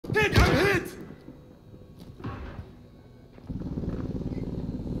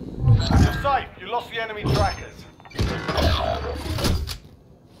lost the enemy trackers.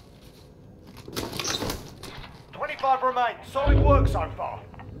 "25 remain. Solid work so far."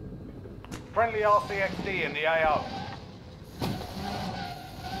 Friendly RCXD in the AO.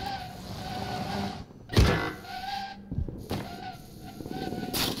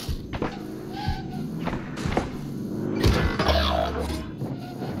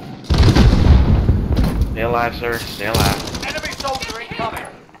 Stay alive, sir. Stay alive. Enemy soldier incoming.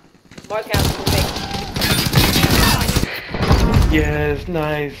 Mark out moving. Yes,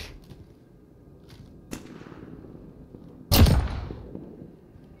 nice.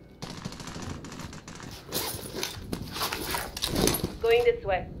 Going this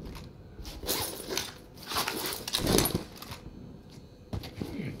way.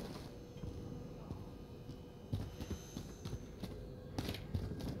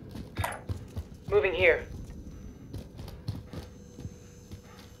 Moving here.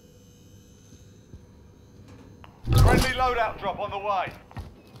 Friendly loadout drop on the way.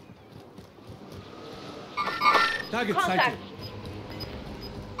 Target Contact. sighted.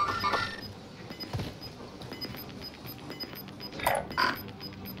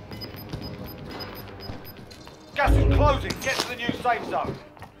 Gas is closing. Get to the new safe zone.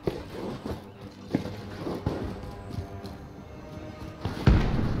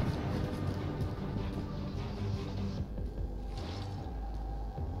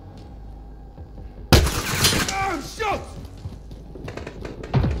 Oh, shoot!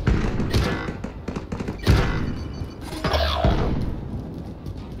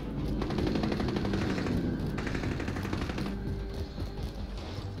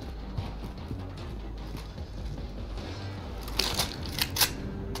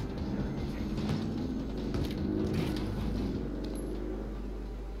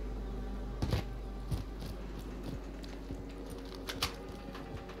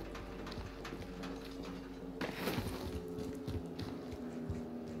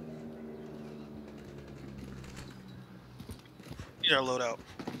 Our loadout.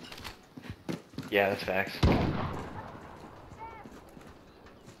 Yeah, that's facts.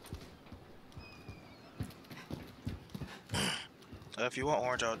 If you want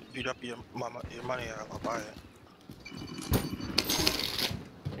orange, I'll beat up your money. I'll buy it.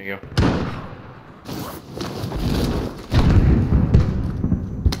 There you go.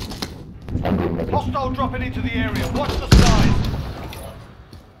 Hostile dropping into the area. Watch the skies.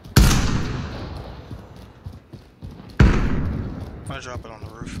 I'm gonna drop it on the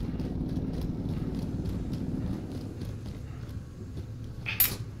roof.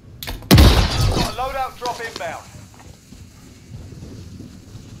 Got a loadout drop inbound.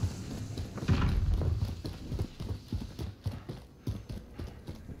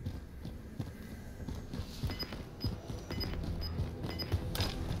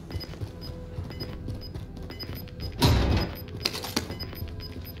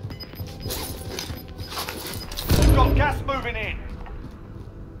 Got gas moving in.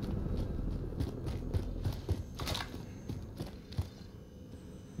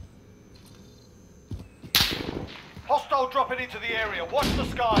 Hostile dropping into the area. Watch the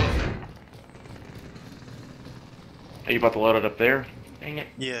skies. Are you about to load it up there? Dang it.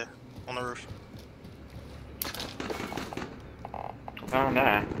 Yeah, on the roof. Oh,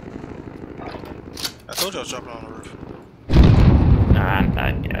 nah. I told you I was dropping on the roof. Nah, yeah,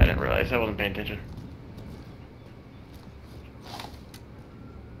 I didn't realize. I wasn't paying attention.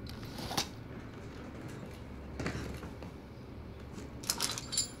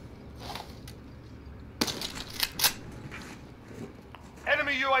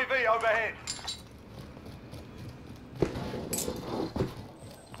 Enemy UAV overhead.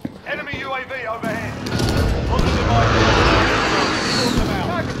 Enemy UAV overhead. Positive ID. Sort them out.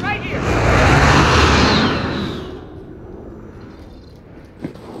 Target right here.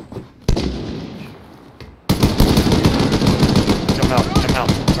 Come out.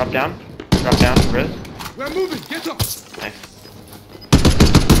 Drop down, Riz. We're moving. Get up. Nice.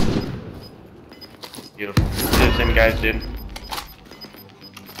 Beautiful. Do the same guys, dude.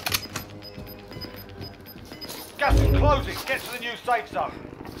 Gas is closing. Get to the new safe zone.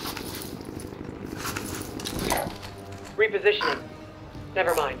 Repositioning.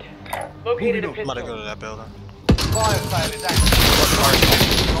 Never mind. Located a Moving I'm about to go pistol. to that building. Fire sale is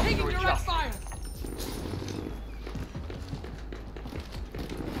active. Taking direct fire.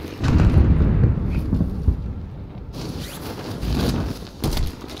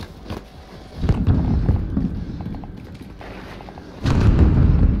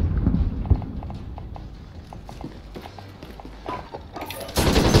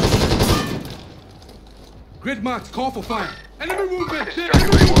 Grid marks, call for fire. Enemy movement! This is Striker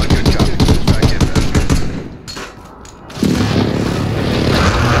 3-1, good copy. Strike inbound.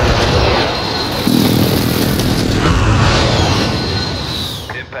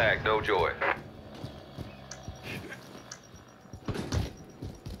 pack, no joy.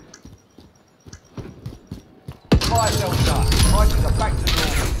 Fire cell shut. Prices are back to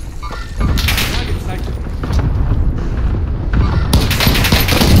normal. Target sighted.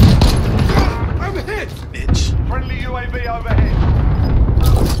 I'm hit! Bitch. Friendly UAV overhead.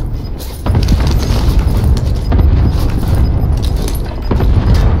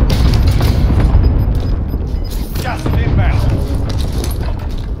 Gas is inbound.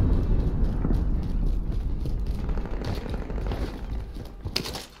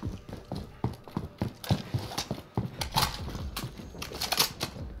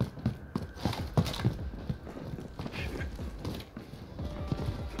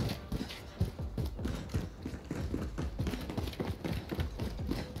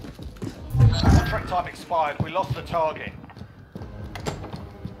 Contract time expired. We lost the target.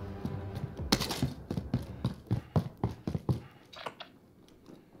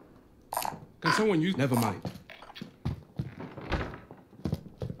 Can someone use? Never mind.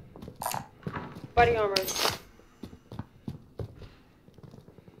 Body armor.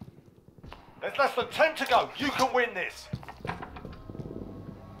 There's less than 10 to go. You can win this.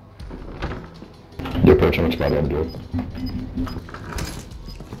 You're approaching which body I'm doing.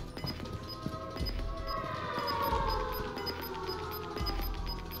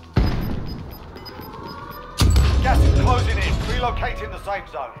 Gas is closing in. Relocating the safe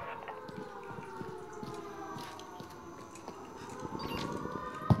zone.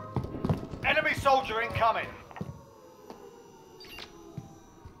 Enemy soldier incoming.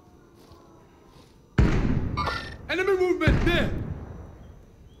 Enemy movement there!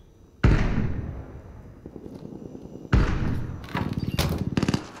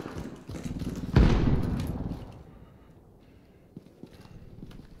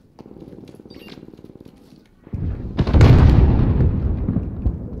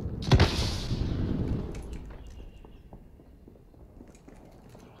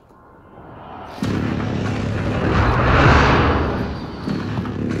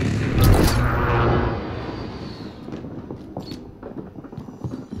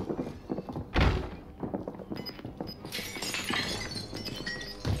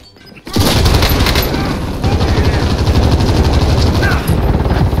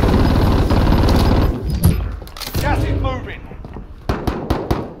 Gas is moving.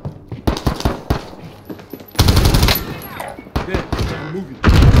 There, I'm moving.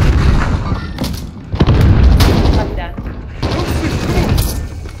 Copy that. Don't switch,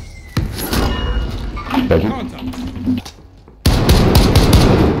 Thank you. come on! Contact.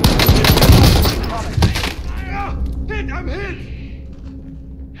 Ah, hit! I'm hit!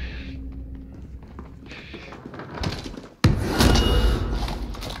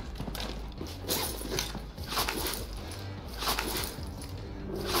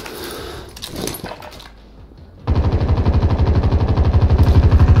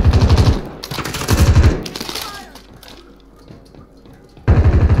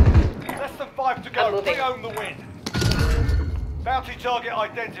 Less than 5 to I'm go. moving. We own the win. Bounty target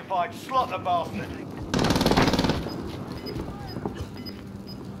identified. Slot the bastard.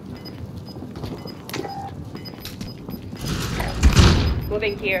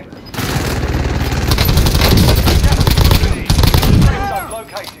 Moving here. Safe zone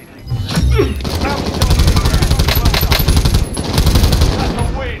located. Bounty target. That's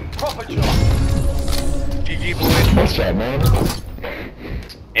a win. Proper job. GG boys. Nice job, man.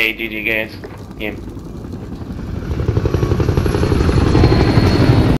 Hey, GG guys. Game.